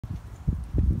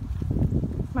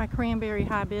My cranberry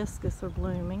hibiscus are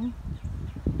blooming,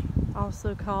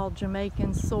 also called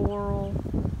Jamaican sorrel,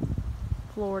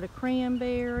 Florida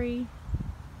cranberry,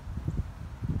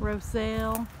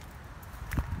 Roselle.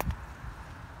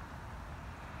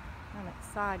 I'm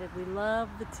excited. We love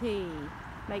the tea.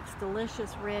 Makes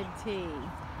delicious red tea.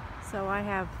 So I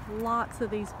have lots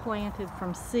of these planted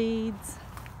from seeds.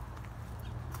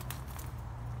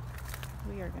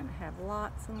 We are going to have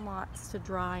lots and lots to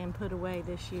dry and put away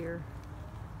this year.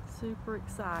 Super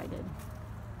excited.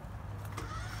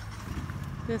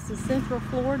 This is Central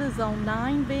Florida, Zone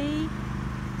 9B.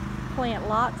 Plant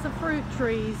lots of fruit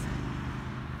trees.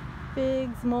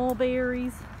 Figs,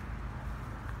 mulberries,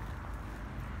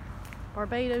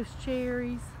 Barbados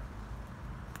cherries,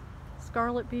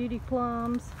 scarlet beauty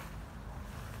plums,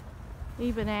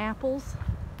 even apples.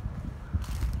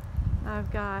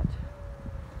 I've got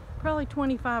probably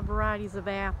 25 varieties of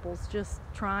apples, just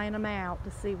trying them out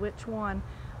to see which one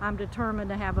I'm determined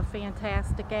to have a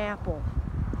fantastic apple.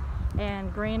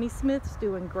 And Granny Smith's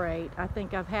doing great. I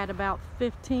think I've had about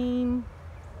 15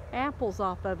 apples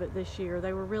off of it this year.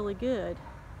 They were really good.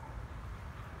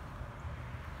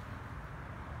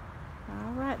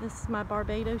 Alright, this is my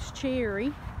Barbados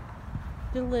cherry.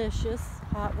 Delicious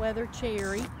hot weather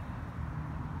cherry.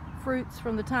 Fruits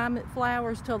from the time it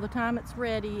flowers till the time it's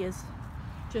ready is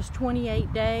just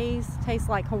 28 days. Tastes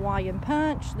like Hawaiian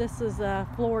punch. This is a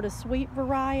Florida sweet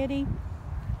variety.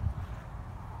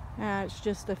 It's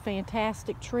just a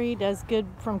fantastic tree. Does good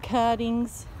from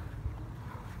cuttings.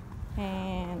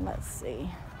 And let's see.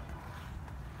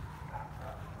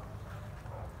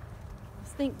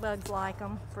 Stink bugs like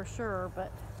them for sure,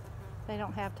 but they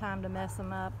don't have time to mess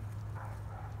them up.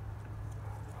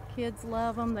 Kids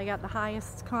love them. They got the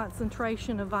highest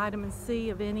concentration of vitamin C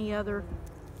of any other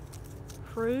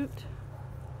fruit.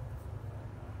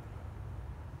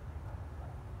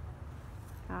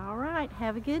 All right,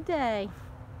 have a good day.